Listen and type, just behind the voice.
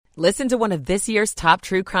Listen to one of this year's top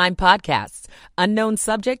true crime podcasts. Unknown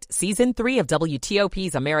Subject, Season 3 of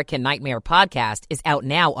WTOP's American Nightmare podcast is out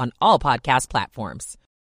now on all podcast platforms.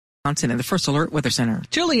 And the First Alert Weather Center.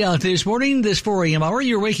 Chilly out this morning, this 4 a.m. hour.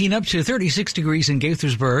 You're waking up to 36 degrees in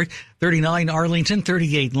Gaithersburg, 39 Arlington,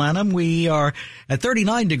 38 Lanham. We are at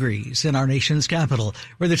 39 degrees in our nation's capital,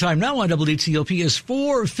 where the time now on WTOP is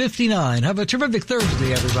 4:59. Have a terrific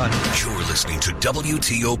Thursday, everybody. You're listening to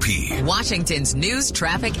WTOP, Washington's news,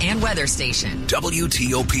 traffic, and weather station.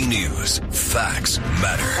 WTOP News. Facts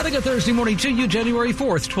matter. Have a good Thursday morning to you, January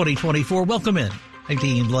 4th, 2024. Welcome in. I'm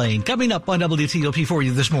Dean Lane. Coming up on WTOP for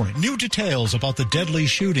you this morning. New details about the deadly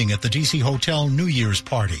shooting at the D.C. Hotel New Year's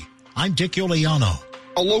party. I'm Dick Iuliano.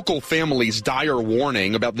 A local family's dire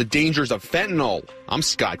warning about the dangers of fentanyl. I'm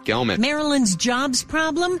Scott Gelman. Maryland's jobs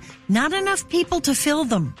problem? Not enough people to fill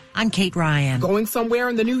them. I'm Kate Ryan. Going somewhere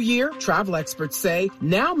in the new year? Travel experts say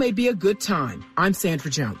now may be a good time. I'm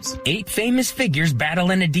Sandra Jones. 8 famous figures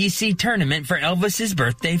battle in a D.C. tournament for Elvis's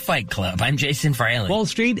birthday fight club. I'm Jason Fraley. Wall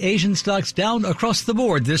Street, Asian stocks down across the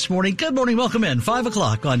board this morning. Good morning. Welcome in. 5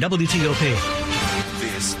 o'clock on WTOP.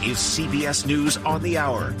 This is CBS News on the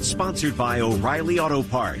Hour, sponsored by O'Reilly Auto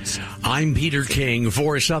Parts. I'm Peter King.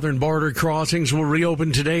 4 southern border crossings will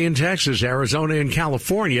reopen today in Texas, Arizona, and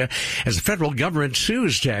California as the federal government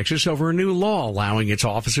sues Texas over a new law allowing its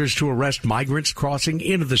officers to arrest migrants crossing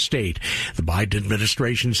into the state. The Biden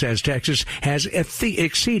administration says Texas has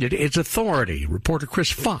exceeded its authority. Reporter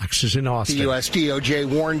Chris Fox is in Austin. The U.S. DOJ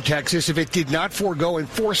warned Texas if it did not forego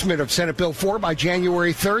enforcement of Senate Bill 4 by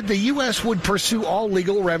January 3rd, the U.S. would pursue all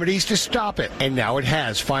legal remedies to stop it. And now it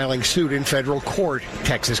has, filing suit in federal court.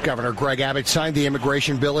 Texas Governor Greg Abbott signed the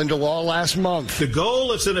immigration bill into law last month. The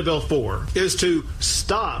goal of Senate Bill 4 is to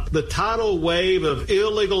stop the tidal wave of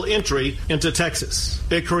illegal entry into Texas.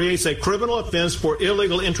 It creates a criminal offense for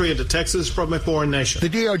illegal entry into Texas from a foreign nation. The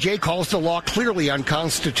DOJ calls the law clearly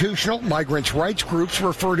unconstitutional. Migrants' rights groups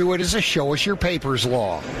refer to it as a show us your papers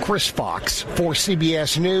law. Chris Fox for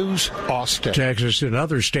CBS News, Austin. Texas and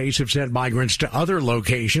other states have sent migrants to other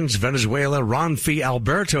locations. Venezuela, Ronfi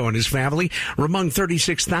Alberto and his family were among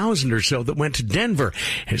 36,000 or so that went to Denver.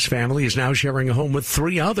 His family is now sharing a home with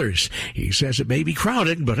 3 others. He says it may be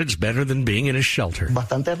crowded, but it's better than being in a shelter.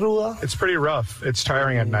 It's pretty rough. It's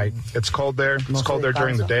tiring at night. It's cold there. It's cold there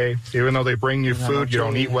during the day. Even though they bring you food, you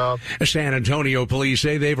don't eat well. San Antonio police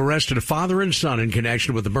say they've arrested a father and son in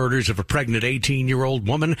connection with the murders of a pregnant 18-year-old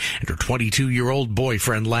woman and her 22-year-old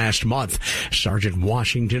boyfriend last month. Sergeant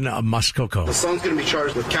Washington Muskoka. The son's going to be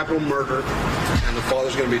charged with capital murder, and the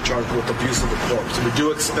father's going to be charged with abuse of the corpse. We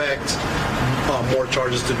do expect more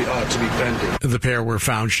charges to be pending. The pair were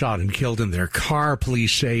found shot and killed in their car.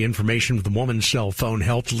 Police say information from the woman's cell phone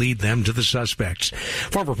helped lead them to the suspects.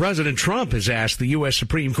 Former President Trump has asked the U.S.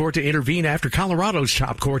 Supreme Court to intervene after Colorado's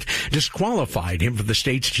top court disqualified him from the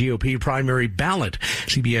state's GOP primary ballot.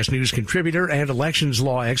 CBS News contributor and elections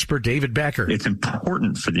law expert David Becker. It's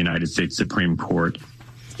important for the United States Supreme Court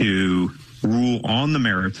to rule on the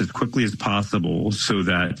merits as quickly as possible so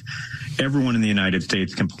that everyone in the United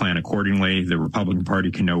States can plan accordingly. The Republican Party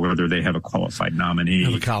can know whether they have a qualified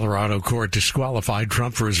nominee. The Colorado court disqualified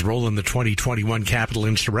Trump for his role in the 2021 Capitol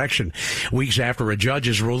insurrection. Weeks after a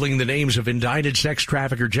judge's ruling, the names of indicted sex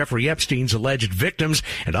trafficker Jeffrey Epstein's alleged victims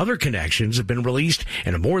and other connections have been released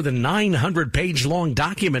in a more than 900-page-long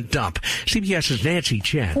document dump. CBS's Nancy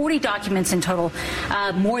Chen. 40 documents in total,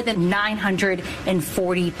 more than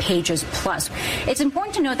 940 pages plus. It's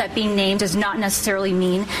important to note that being named does not necessarily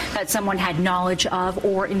mean that someone had knowledge of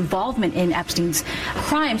or involvement in Epstein's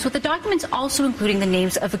crimes, with the documents also including the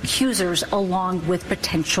names of accusers along with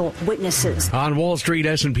potential witnesses. On Wall Street,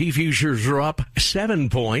 S&P futures are up 7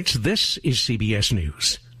 points. This is CBS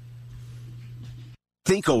News.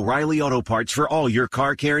 Think O'Reilly Auto Parts for all your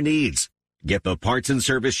car care needs. Get the parts and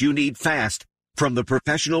service you need fast from the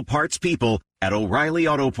professional parts people at O'Reilly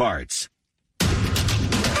Auto Parts.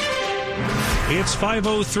 It's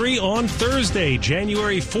 5:03 on Thursday,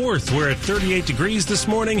 January 4th. We're at 38 degrees this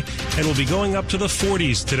morning, and we'll be going up to the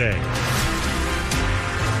 40s today.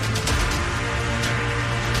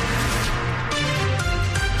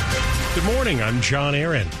 Good morning. I'm John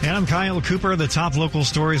Aaron. And I'm Kyle Cooper. The top local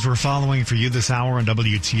stories we're following for you this hour on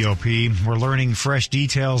WTOP. We're learning fresh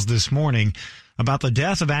details this morning about the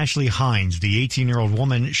death of Ashley Hines, the 18-year-old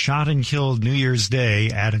woman shot and killed New Year's Day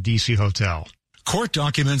at a D.C. hotel. Court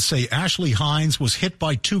documents say Ashley Hines was hit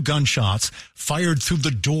by 2 gunshots fired through the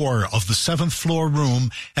door of the 7th floor room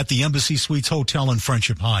at the Embassy Suites Hotel in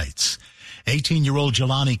Friendship Heights. 18-year-old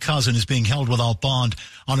Jelani Cousin is being held without bond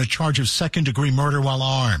on a charge of second-degree murder while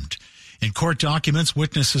armed. In court documents,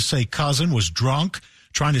 witnesses say Cousin was drunk,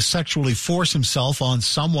 trying to sexually force himself on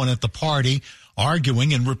someone at the party,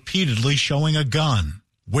 arguing and repeatedly showing a gun.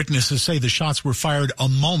 Witnesses say the shots were fired a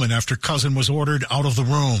moment after Cousin was ordered out of the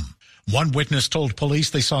room. One witness told police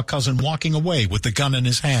they saw Cousin walking away with the gun in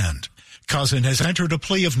his hand. Cousin has entered a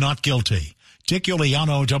plea of not guilty. Dick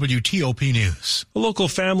Iuliano, WTOP News. A local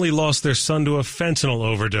family lost their son to a fentanyl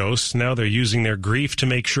overdose. Now they're using their grief to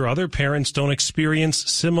make sure other parents don't experience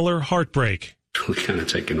similar heartbreak. We're kind of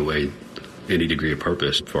taking away any degree of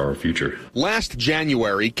purpose for our future. Last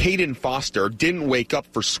January, Caden Foster didn't wake up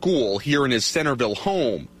for school here in his Centerville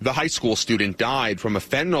home. The high school student died from a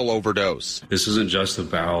fentanyl overdose. This isn't just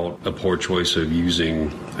about a poor choice of using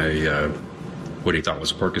what he thought was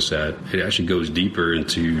a Percocet. It actually goes deeper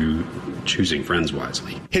into choosing friends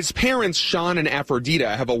wisely. His parents, Sean and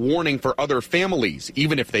Aphrodita, have a warning for other families,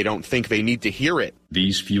 even if they don't think they need to hear it.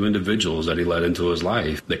 These few individuals that he let into his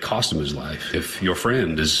life, that cost him his life. If your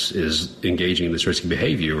friend is engaging in this risky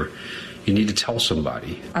behavior, you need to tell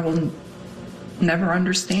somebody. I will never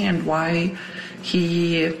understand why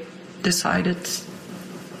he decided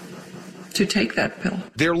to take that pill.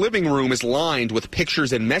 Their living room is lined with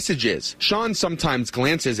pictures and messages. Sean sometimes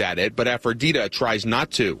glances at it, but Aphrodita tries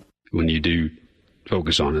not to. When you do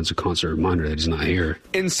focus on it, it's a constant reminder that he's not here.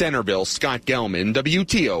 In Centerville, Scott Gelman,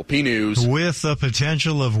 WTOP News. With the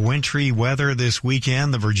potential of wintry weather this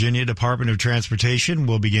weekend, the Virginia Department of Transportation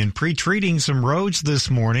will begin pre-treating some roads this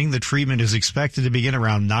morning. The treatment is expected to begin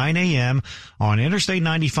around 9 a.m. on Interstate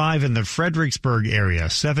 95 in the Fredericksburg area.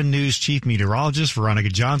 7 News Chief Meteorologist Veronica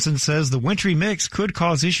Johnson says the wintry mix could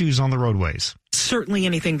cause issues on the roadways. Certainly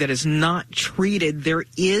anything that is not treated, there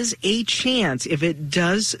is a chance if it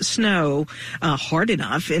does snow hard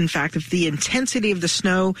enough. In fact, if the intensity of the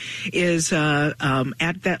snow is at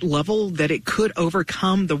that level that it could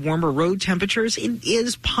overcome the warmer road temperatures, it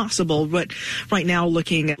is possible, but right now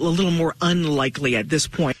looking a little more unlikely at this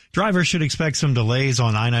point. Drivers should expect some delays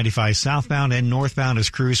on I-95 southbound and northbound as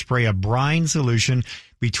crews spray a brine solution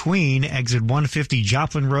between exit 150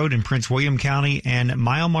 Joplin Road in Prince William County and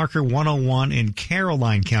mile marker 101 in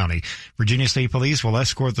Caroline County. Virginia State Police will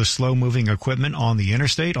escort the slow-moving equipment on the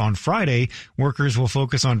interstate. On Friday, workers will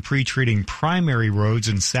focus on pre-treating primary roads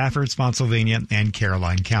in Safford, Spotsylvania, and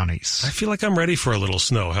Caroline counties. I feel like I'm ready for a little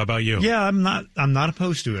snow. How about you? Yeah, I'm not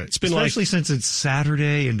opposed to it. It's been especially since it's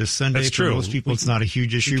Saturday into Sunday. That's for true. most people, it's not a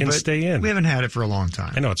huge issue. You can but stay in. We haven't had it for a long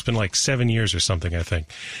time. I know, it's been like 7 years or something, I think.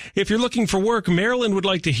 If you're looking for work, Maryland would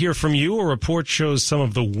like to hear from you. A report shows some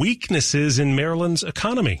of the weaknesses in Maryland's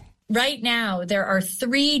economy. Right now, there are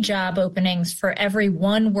 3 job openings for every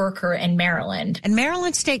 1 worker in Maryland. And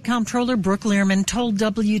Maryland State Comptroller Brooke Learman told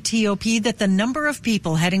WTOP that the number of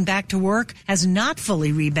people heading back to work has not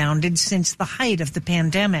fully rebounded since the height of the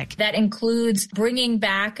pandemic. That includes bringing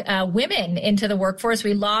back women into the workforce.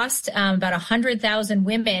 We lost about 100,000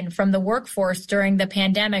 women from the workforce during the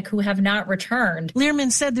pandemic who have not returned. Learman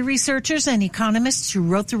said the researchers and economists who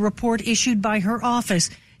wrote the report issued by her office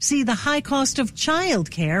see the high cost of child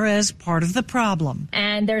care as part of the problem.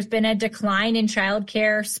 And there's been a decline in child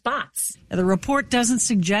care spots. The report doesn't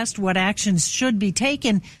suggest what actions should be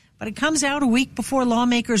taken, but it comes out a week before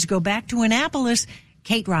lawmakers go back to Annapolis.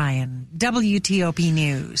 Kate Ryan, WTOP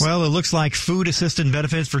News. Well, it looks like food assistance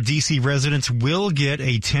benefits for D.C. residents will get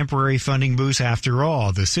a temporary funding boost after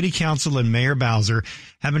all. The City Council and Mayor Bowser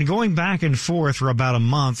have been going back and forth for about a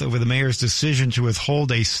month over the mayor's decision to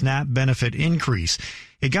withhold a SNAP benefit increase.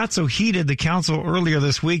 It got so heated, the council earlier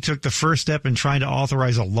this week took the first step in trying to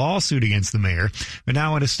authorize a lawsuit against the mayor. But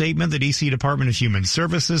now in a statement, the D.C. Department of Human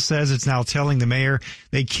Services says it's now telling the mayor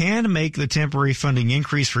they can make the temporary funding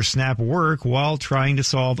increase for SNAP work while trying to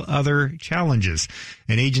solve other challenges.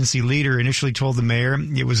 An agency leader initially told the mayor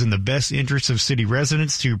it was in the best interest of city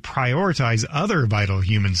residents to prioritize other vital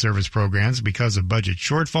human service programs because of budget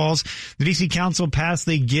shortfalls. The D.C. Council passed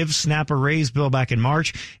the Give SNAP a Raise bill back in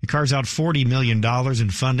March. It carves out $40 million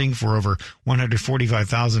in funding for over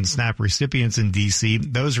 145,000 SNAP recipients in D.C.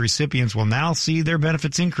 Those recipients will now see their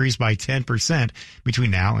benefits increase by 10%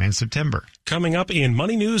 between now and September. Coming up in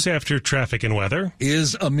Money News after traffic and weather.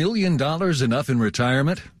 Is $1 million enough in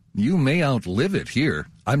retirement? You may outlive it here.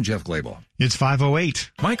 I'm Jeff Glable. It's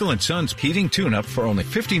 5:08. Michael & Son's heating tune-up for only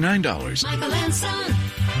 $59. Michael & Son.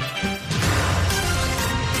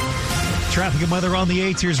 Traffic and weather on the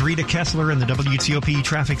 8s. Here's Rita Kessler in the WTOP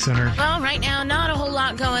Traffic Center. Well, right now, not a whole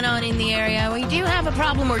lot going on in the area. We do have a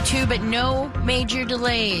problem or two, but no major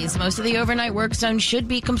delays. Most of the overnight work zone should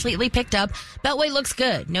be completely picked up. Beltway looks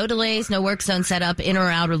good. No delays, no work zone set up, inner or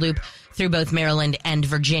outer loop through both Maryland and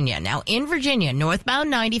Virginia. Now, in Virginia, northbound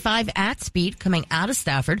 95 at speed coming out of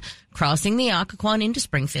Stafford crossing the Occoquan into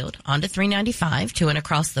Springfield, onto 395, to and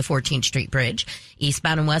across the 14th Street Bridge.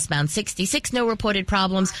 Eastbound and westbound 66, no reported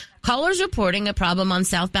problems. Callers reporting a problem on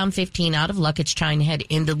southbound 15 out of Luckett Chinehead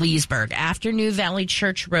into Leesburg after New Valley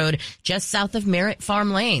Church Road, just south of Merritt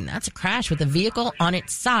Farm Lane. That's a crash with a vehicle on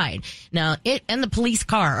its side. Now, it and the police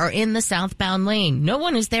car are in the southbound lane. No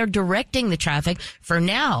one is there directing the traffic. For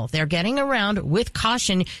now, they're getting around with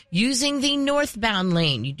caution using the northbound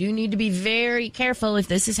lane. You do need to be very careful if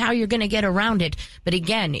this is how you're going to get around it. But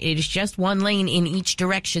again, it is just one lane in each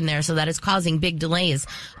direction there, so that is causing big delays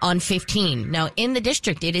on 15. Now, in the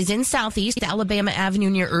district, it is in Southeast Alabama Avenue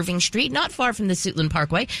near Irving Street, not far from the Suitland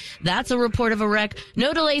Parkway. That's a report of a wreck.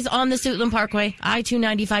 No delays on the Suitland Parkway.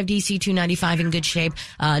 I-295, DC-295 in good shape.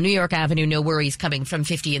 New York Avenue, no worries coming from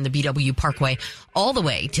 50 in the BW Parkway all the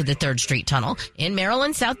way to the 3rd Street Tunnel. In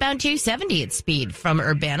Maryland, southbound 270 at speed from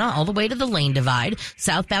Urbana all the way to the Lane Divide.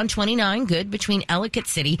 Southbound 29, good between Ellicott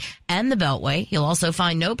City and the Beltway. You'll also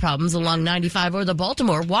find no problems along 95 or the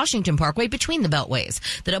Baltimore-Washington Parkway between the Beltways.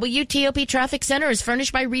 The WTOP Traffic Center is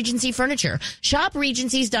furnished by Regency Furniture. Shop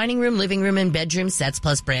Regency's dining room, living room, and bedroom sets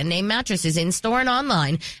plus brand name mattresses in store and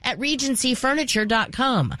online at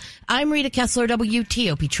regencyfurniture.com. I'm Rita Kessler,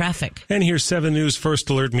 WTOP Traffic. And here's 7 News First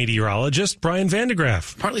Alert meteorologist Brian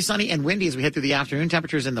Vandegraff. Partly sunny and windy as we head through the afternoon.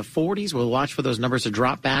 Temperatures in the 40s. We'll watch for those numbers to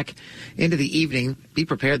drop back into the evening. Be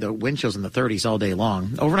prepared, though. Wind chills in the 30s all day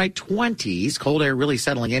long. Overnight 20s. Cold air really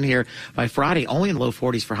settling in here by Friday. Only in low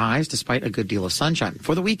 40s for highs, despite a good deal of sunshine.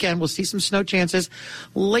 For the weekend, we'll see some snow chances.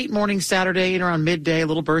 Late morning Saturday and around midday, a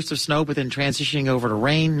little burst of snow, but then transitioning over to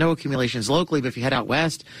rain. No accumulations locally, but if you head out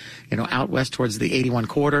west, out west towards the 81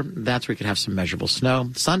 corridor, that's where you could have some measurable snow.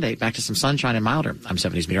 Sunday, back to some sunshine and milder. I'm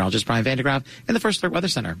 7 News meteorologist Brian Vandegraff in the First Alert Weather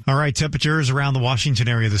Center. All right, temperatures around the Washington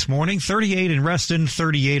area this morning. 38 in Reston,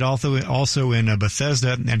 38 also in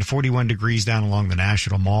Bethesda, and 41 degrees down along the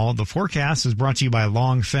National Mall. The forecast is brought to you by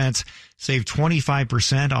Long Fence. Save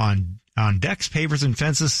 25% on decks, pavers, and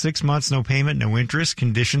fences. 6 months, no payment, no interest.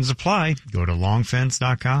 Conditions apply. Go to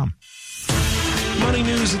longfence.com. Money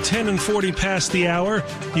news at 10 and 40 past the hour.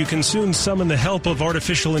 You can soon summon the help of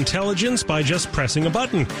artificial intelligence by just pressing a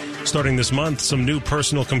button. Starting this month, some new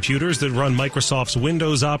personal computers that run Microsoft's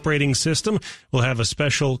Windows operating system will have a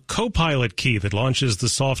special Copilot key that launches the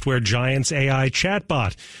software giant's AI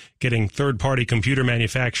chatbot. Getting third-party computer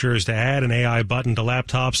manufacturers to add an AI button to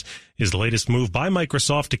laptops is the latest move by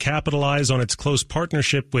Microsoft to capitalize on its close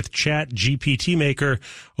partnership with ChatGPT maker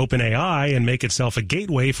OpenAI and make itself a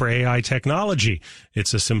gateway for AI technology.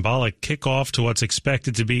 It's a symbolic kickoff to what's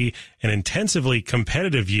expected to be an intensively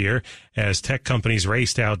competitive year as tech companies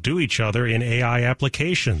race to outdo each other in AI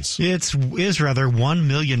applications. Is $1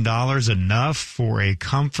 million enough for a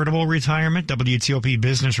comfortable retirement? WTOP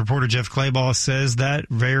business reporter Jeff Clayball says that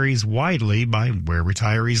varies widely by where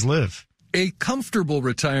retirees live. A comfortable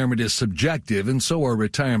retirement is subjective, and so are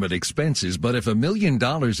retirement expenses. But if $1 million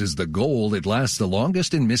is the goal, it lasts the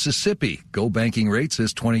longest in Mississippi. Go Banking Rate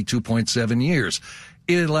says 22.7 years.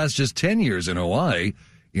 It lasts just 10 years in Hawaii.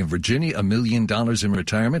 In Virginia, $1 million in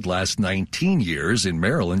retirement lasts 19 years. In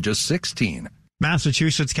Maryland, just 16.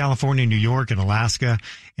 Massachusetts, California, New York, and Alaska,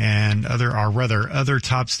 and other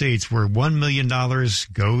top states where $1 million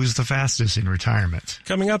goes the fastest in retirement.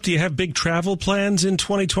 Coming up, do you have big travel plans in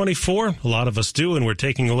 2024? A lot of us do, and we're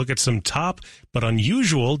taking a look at some top but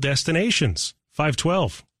unusual destinations.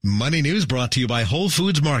 512. Money News brought to you by Whole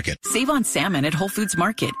Foods Market. Save on salmon at Whole Foods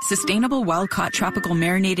Market. Sustainable wild-caught tropical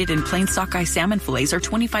marinated and plain sockeye salmon fillets are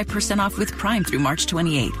 25% off with Prime through March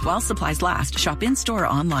 28. While supplies last, shop in-store or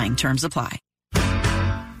online. Terms apply.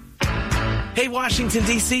 Hey, Washington,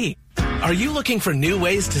 D.C., are you looking for new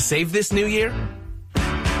ways to save this new year?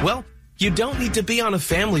 Well, you don't need to be on a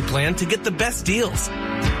family plan to get the best deals.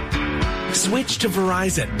 Switch to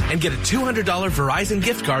Verizon and get a $200 Verizon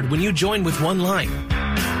gift card when you join with one line.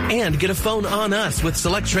 And get a phone on us with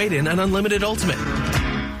Select Trade-In and Unlimited Ultimate.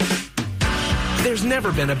 There's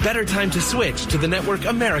never been a better time to switch to the network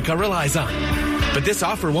America relies on. But this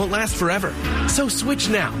offer won't last forever. So switch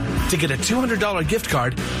now to get a $200 gift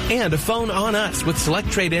card and a phone on us with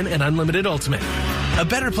Select Trade-In and Unlimited Ultimate. A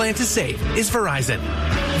better plan to save is Verizon.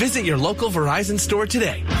 Visit your local Verizon store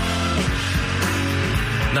today.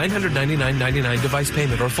 $999.99 device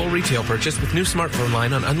payment or full retail purchase with new smartphone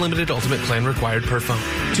line on Unlimited Ultimate plan required per phone.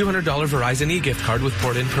 $200 Verizon e-gift card with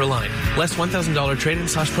port in per line. Less $1,000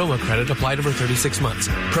 trade-in/promo credit applied over 36 months.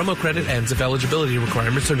 Promo credit ends if eligibility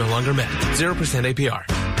requirements are no longer met. 0% APR.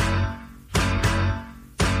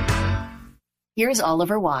 Here's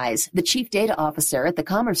Oliver Wise, the Chief Data Officer at the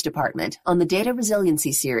Commerce Department, on the Data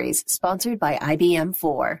Resiliency Series, sponsored by IBM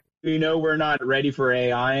 4. We know we're not ready for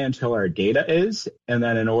AI until our data is. And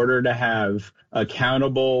then in order to have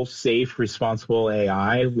accountable, safe, responsible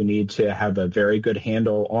AI, we need to have a very good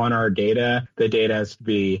handle on our data. The data has to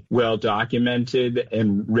be well documented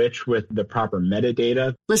and rich with the proper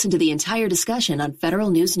metadata. Listen to the entire discussion on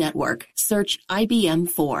Federal News Network. Search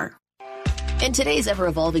IBM4. In today's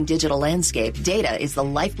ever-evolving digital landscape, data is the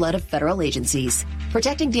lifeblood of federal agencies.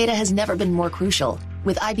 Protecting data has never been more crucial.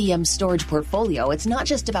 With IBM's storage portfolio, it's not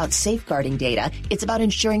just about safeguarding data, it's about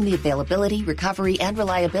ensuring the availability, recovery, and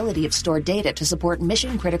reliability of stored data to support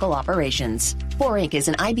mission-critical operations. 4Inc is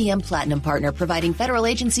an IBM Platinum partner providing federal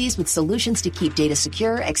agencies with solutions to keep data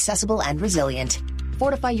secure, accessible, and resilient.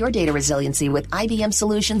 Fortify your data resiliency with IBM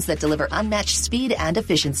solutions that deliver unmatched speed and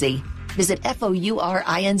efficiency. Visit FOURINC.com.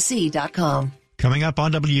 Coming up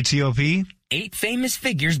on WTOP. 8 famous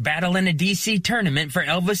figures battle in a D.C. tournament for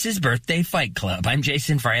Elvis's birthday fight club. I'm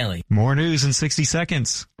Jason Fraley. More news in 60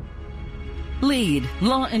 seconds. LEAD,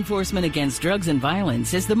 Law Enforcement Against Drugs and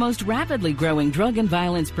Violence, is the most rapidly growing drug and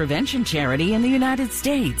violence prevention charity in the United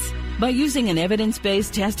States. By using an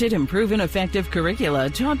evidence-based, tested, and proven effective curricula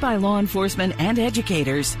taught by law enforcement and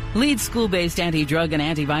educators, LEAD's school-based anti-drug and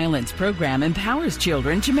anti-violence program empowers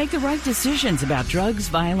children to make the right decisions about drugs,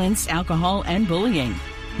 violence, alcohol, and bullying.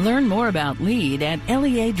 Learn more about LEAD at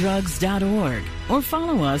leadrugs.org or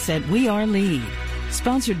follow us at We Are LEAD.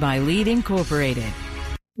 Sponsored by LEAD Incorporated.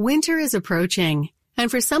 Winter is approaching, and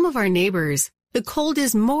for some of our neighbors, the cold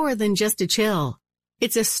is more than just a chill.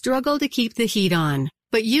 It's a struggle to keep the heat on,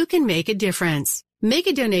 but you can make a difference. Make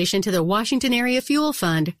a donation to the Washington Area Fuel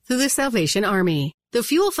Fund through the Salvation Army. The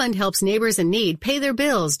Fuel Fund helps neighbors in need pay their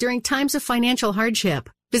bills during times of financial hardship.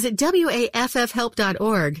 Visit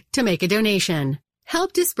WAFFhelp.org to make a donation.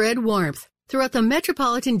 Help to spread warmth throughout the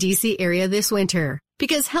metropolitan D.C. area this winter,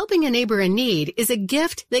 because helping a neighbor in need is a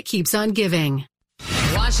gift that keeps on giving.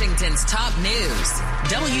 Washington's top news,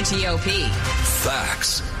 WTOP.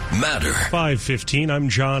 Facts matter. 5:15, I'm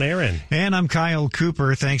John Aaron. And I'm Kyle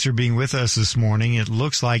Cooper. Thanks for being with us this morning. It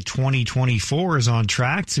looks like 2024 is on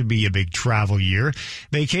track to be a big travel year.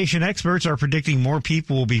 Vacation experts are predicting more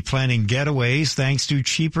people will be planning getaways thanks to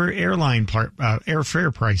cheaper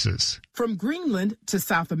airfare prices. From Greenland to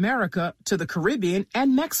South America to the Caribbean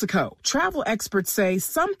and Mexico, travel experts say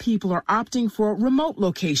some people are opting for remote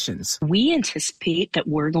locations. We anticipate that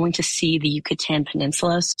we're going to see the Yucatan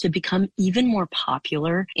Peninsula to become even more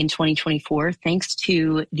popular in 2024 thanks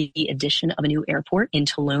to the addition of a new airport in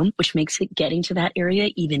Tulum, which makes it getting to that area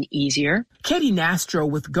even easier. Katie Nastro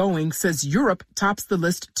with Going says Europe tops the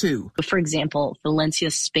list too. For example,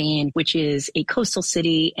 Valencia, Spain, which is a coastal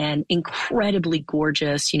city and incredibly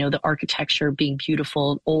gorgeous, the architecture being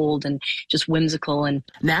beautiful, old, and just whimsical. And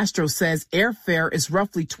Nastro says airfare is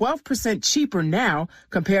roughly 12% cheaper now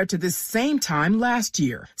compared to this same time last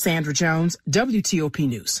year. Sandra Jones, WTOP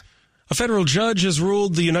News. A federal judge has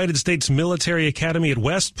ruled the United States Military Academy at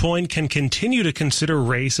West Point can continue to consider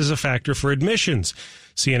race as a factor for admissions.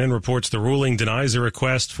 CNN reports the ruling denies a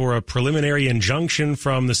request for a preliminary injunction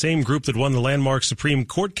from the same group that won the landmark Supreme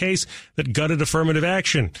Court case that gutted affirmative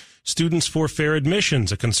action. Students for Fair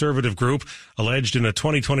Admissions, a conservative group, alleged in a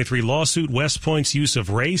 2023 lawsuit West Point's use of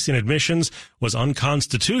race in admissions was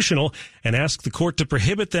unconstitutional and asked the court to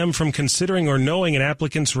prohibit them from considering or knowing an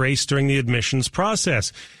applicant's race during the admissions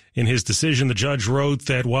process. In his decision, the judge wrote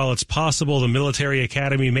that while it's possible the military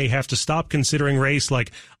academy may have to stop considering race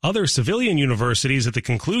like other civilian universities at the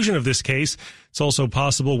conclusion of this case, it's also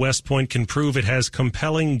possible West Point can prove it has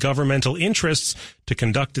compelling governmental interests to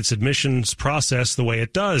conduct its admissions process the way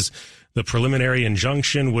it does. The preliminary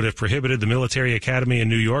injunction would have prohibited the military academy in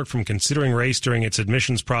New York from considering race during its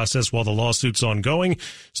admissions process while the lawsuit's ongoing.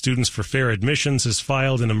 Students for Fair Admissions has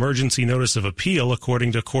filed an emergency notice of appeal,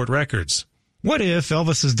 according to court records. What if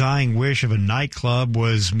Elvis's dying wish of a nightclub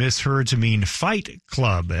was misheard to mean Fight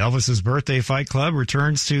Club? Elvis's birthday Fight Club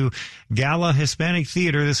returns to Gala Hispanic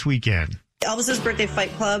Theater this weekend. Elvis's Birthday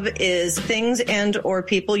Fight Club is things and or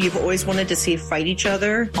people you've always wanted to see fight each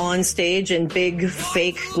other on stage in big,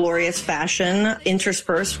 fake, glorious fashion,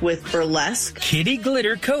 interspersed with burlesque. Kitty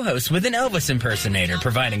Glitter co-hosts with an Elvis impersonator,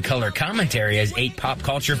 providing color commentary as 8 pop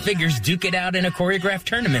culture figures duke it out in a choreographed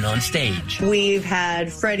tournament on stage. We've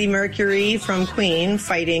had Freddie Mercury from Queen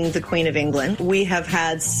fighting the Queen of England. We have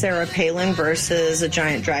had Sarah Palin versus a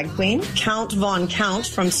giant drag queen. Count Von Count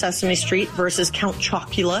from Sesame Street versus Count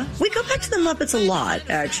Chocula. We go back to the Muppets a lot,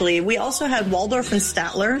 actually. We also had Waldorf and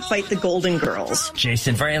Statler fight the Golden Girls.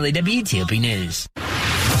 Jason Fraley, WTOP News.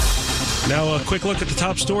 Now, a quick look at the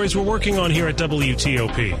top stories we're working on here at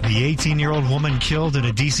WTOP. The 18-year-old woman killed in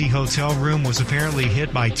a D.C. hotel room was apparently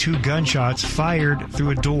hit by 2 gunshots fired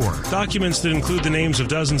through a door. Documents that include the names of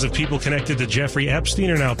dozens of people connected to Jeffrey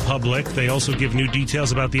Epstein are now public. They also give new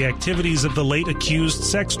details about the activities of the late accused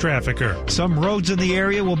sex trafficker. Some roads in the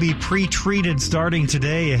area will be pre-treated starting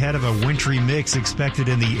today ahead of a wintry mix expected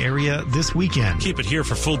in the area this weekend. Keep it here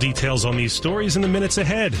for full details on these stories in the minutes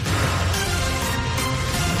ahead.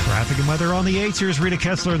 Traffic and weather on the 8s. Here's Rita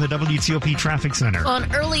Kessler in the WTOP Traffic Center.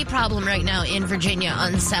 An early problem right now in Virginia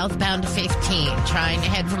on southbound 15. Trying to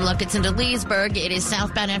head from Luckerton to Leesburg. It is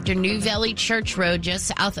southbound after New Valley Church Road,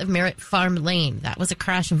 just south of Merritt Farm Lane. That was a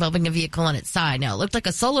crash involving a vehicle on its side. Now, it looked like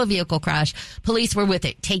a solo vehicle crash. Police were with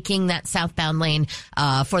it, taking that southbound lane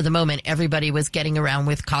for the moment. Everybody was getting around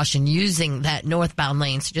with caution using that northbound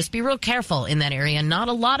lane. So just be real careful in that area. Not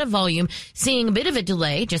a lot of volume. Seeing a bit of a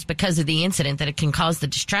delay just because of the incident that it can cause the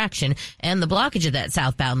distraction and the blockage of that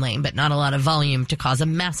southbound lane, but not a lot of volume to cause a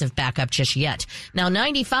massive backup just yet. Now,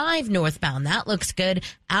 95 northbound, that looks good.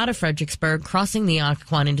 Out of Fredericksburg, crossing the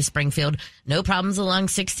Occoquan into Springfield. No problems along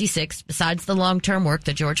 66. Besides the long-term work,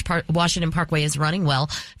 the George Washington Parkway is running well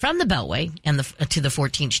from the Beltway and to the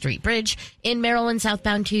 14th Street Bridge. In Maryland,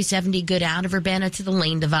 southbound 270, good out of Urbana to the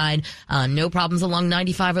Lane Divide. No problems along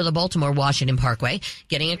 95 or the Baltimore Washington Parkway.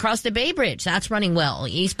 Getting across the Bay Bridge, that's running well.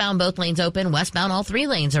 Eastbound, both lanes open. Westbound, all 3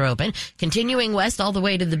 lanes are open. Continuing west all the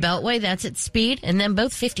way to the Beltway, that's at speed. And then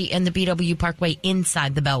both 50 and the BW Parkway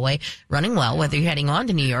inside the Beltway running well, whether you're heading on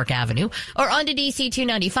to New York Avenue or onto DC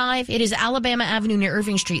 295. It is Alabama Avenue near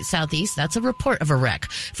Irving Street Southeast. That's a report of a wreck.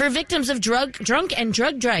 For victims of drunk and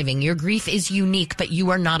drug driving, your grief is unique, but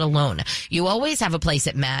you are not alone. You always have a place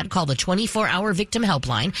at MAD. Call the 24-hour victim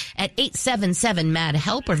helpline at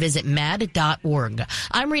 877-MAD-HELP or visit mad.org.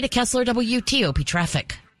 I'm Rita Kessler, WTOP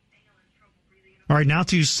Traffic. All right, now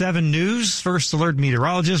to 7 News. First alert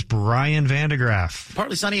meteorologist Brian Vandegraff.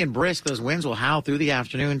 Partly sunny and brisk. Those winds will howl through the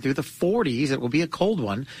afternoon through the 40s. It will be a cold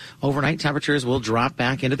one. Overnight temperatures will drop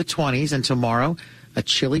back into the 20s. And tomorrow, a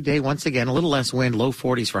chilly day once again, a little less wind, low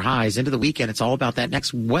 40s for highs. Into the weekend, it's all about that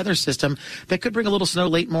next weather system that could bring a little snow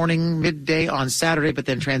late morning, midday on Saturday, but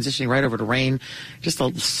then transitioning right over to rain. Just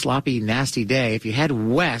a sloppy, nasty day. If you head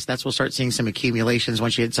west, that's we'll start seeing some accumulations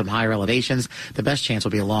once you hit some higher elevations. The best chance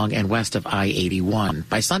will be along and west of I-81.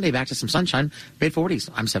 By Sunday, back to some sunshine, mid-40s.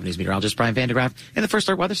 I'm 7 News meteorologist Brian Vandegraff in the First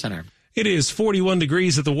Alert Weather Center. It is 41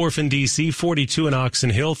 degrees at the Wharf in D.C., 42 in Oxon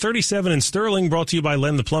Hill, 37 in Sterling, brought to you by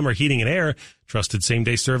Len the Plumber Heating and Air. Trusted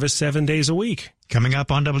same-day service 7 days a week. Coming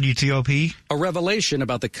up on WTOP. A revelation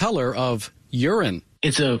about the color of urine.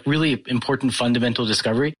 It's a really important fundamental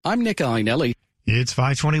discovery. I'm Nick Iannelli. It's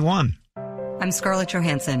 5:21. I'm Scarlett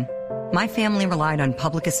Johansson. My family relied on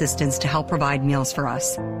public assistance to help provide meals for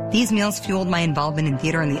us. These meals fueled my involvement in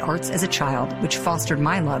theater and the arts as a child, which fostered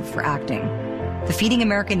my love for acting. The Feeding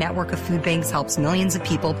America network of food banks helps millions of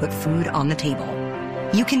people put food on the table.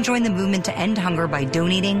 You can join the movement to end hunger by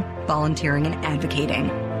donating, volunteering, and advocating.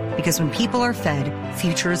 Because when people are fed,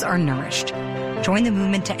 futures are nourished. Join the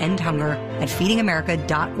movement to end hunger at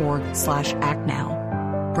feedingamerica.org/act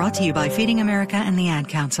now. Brought to you by Feeding America and the Ad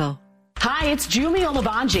Council. Hi, it's Julie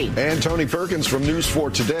Olabanji. And Tony Perkins from News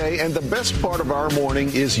 4 Today. And the best part of our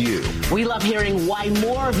morning is you. We love hearing why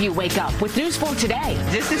more of you wake up with News 4 Today.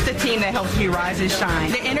 This is the team that helps you rise and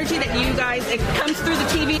shine. The energy that you guys, it comes through the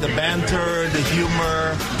TV. The banter, the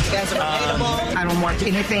humor. That's relatable. I don't watch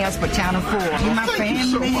anything else but Channel 4. You're my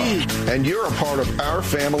family. And you're a part of our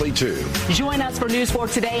family, too. Join us for News 4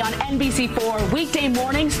 Today on NBC4 weekday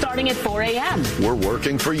morning starting at 4 a.m. We're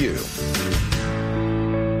working for you.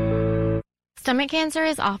 Stomach cancer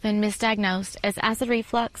is often misdiagnosed as acid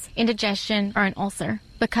reflux, indigestion, or an ulcer.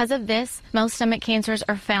 Because of this, most stomach cancers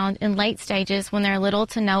are found in late stages when there are little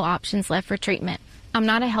to no options left for treatment. I'm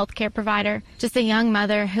not a healthcare provider, just a young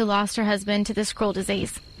mother who lost her husband to this cruel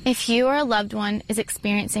disease. If you or a loved one is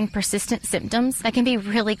experiencing persistent symptoms that can be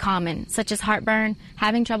really common, such as heartburn,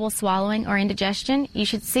 having trouble swallowing, or indigestion, you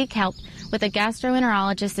should seek help with a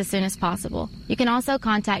gastroenterologist as soon as possible. You can also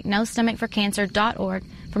contact nostomachforcancer.org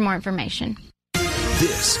for more information.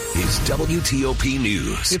 This is WTOP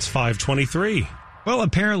News. It's 5:23. Well,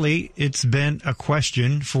 apparently it's been a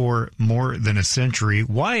question for more than a century.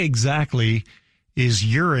 Why exactly is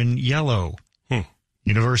urine yellow?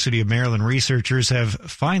 University of Maryland researchers have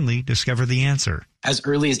finally discovered the answer. As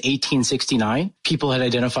early as 1869, people had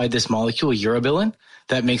identified this molecule, urobilin,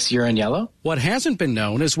 that makes urine yellow. What hasn't been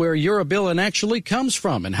known is where urobilin actually comes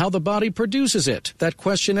from and how the body produces it. That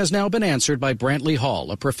question has now been answered by Brantley Hall,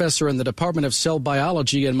 a professor in the Department of Cell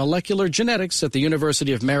Biology and Molecular Genetics at the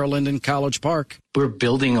University of Maryland in College Park. we're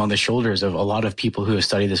building on the shoulders of a lot of people who have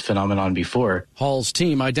studied this phenomenon before. Hall's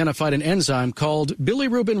team identified an enzyme called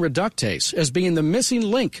bilirubin reductase as being the missing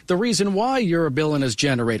link, the reason why urobilin is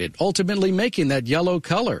generated, ultimately making that yellow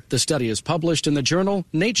color. The study is published in the journal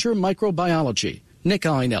Nature Microbiology. Nick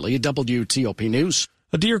Einelli, WTOP News.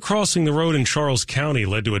 A deer crossing the road in Charles County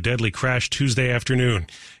led to a deadly crash Tuesday afternoon.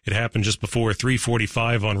 It happened just before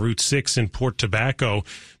 345 on Route 6 in Port Tobacco.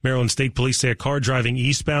 Maryland State Police say a car driving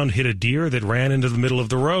eastbound hit a deer that ran into the middle of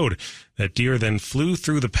the road. That deer then flew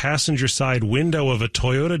through the passenger side window of a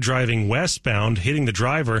Toyota driving westbound, hitting the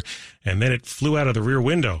driver, and then it flew out of the rear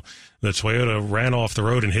window. The Toyota ran off the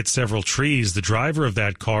road and hit several trees. The driver of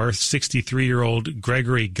that car, 63-year-old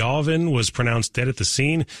Gregory Galvin, was pronounced dead at the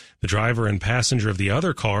scene. The driver and passenger of the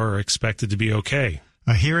other car are expected to be okay.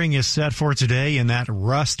 A hearing is set for today in that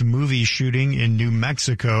Rust movie shooting in New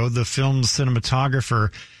Mexico. The film's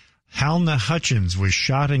cinematographer, Halna Hutchins, was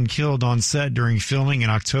shot and killed on set during filming in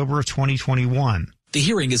October of 2021. The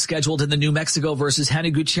hearing is scheduled in the New Mexico versus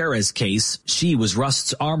Hannah Gutierrez case. She was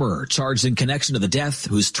Rust's armorer, charged in connection to the death,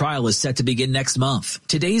 whose trial is set to begin next month.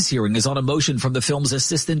 Today's hearing is on a motion from the film's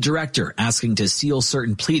assistant director, asking to seal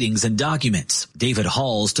certain pleadings and documents. David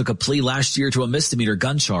Halls took a plea last year to a misdemeanor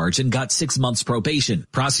gun charge and got 6 months probation.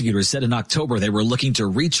 Prosecutors said in October they were looking to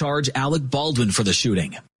recharge Alec Baldwin for the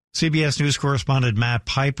shooting. CBS News correspondent Matt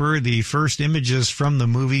Piper. The first images from the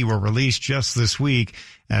movie were released just this week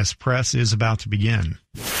as press is about to begin.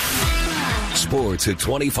 Sports at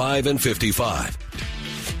 25 and 55.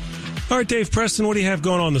 All right, Dave Preston, what do you have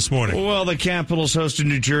going on this morning? Well, the Capitals hosted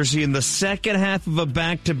New Jersey in the second half of a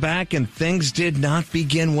back-to-back, and things did not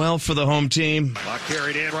begin well for the home team. Puck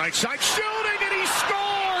carried in, right side, shooting, and he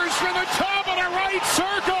scores from the top of the right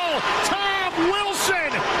circle. Tom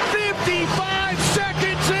Wilson, 55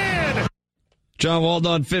 seconds in. John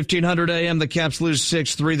Waldon, 1500 AM. The Caps lose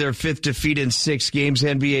 6-3, their fifth defeat in 6 games.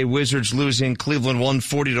 NBA Wizards losing Cleveland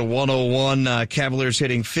 140-101. Cavaliers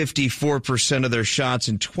hitting 54% of their shots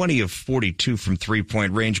and 20 of 42 from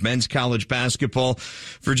three-point range. Men's college basketball.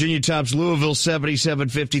 Virginia tops Louisville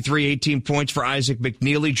 77-53, 18 points for Isaac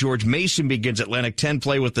McNeely. George Mason begins Atlantic 10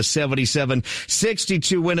 play with the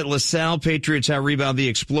 77-62 win at LaSalle. Patriots out-rebound the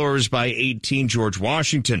Explorers by 18. George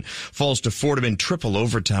Washington falls to Fordham in triple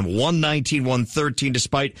overtime, 119-113,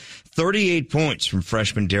 despite 38 points from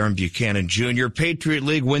freshman Darren Buchanan Jr. Patriot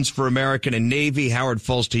League wins for American and Navy. Howard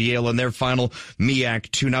falls to Yale in their final MEAC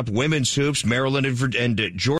tune-up. Women's hoops, Maryland and Georgia.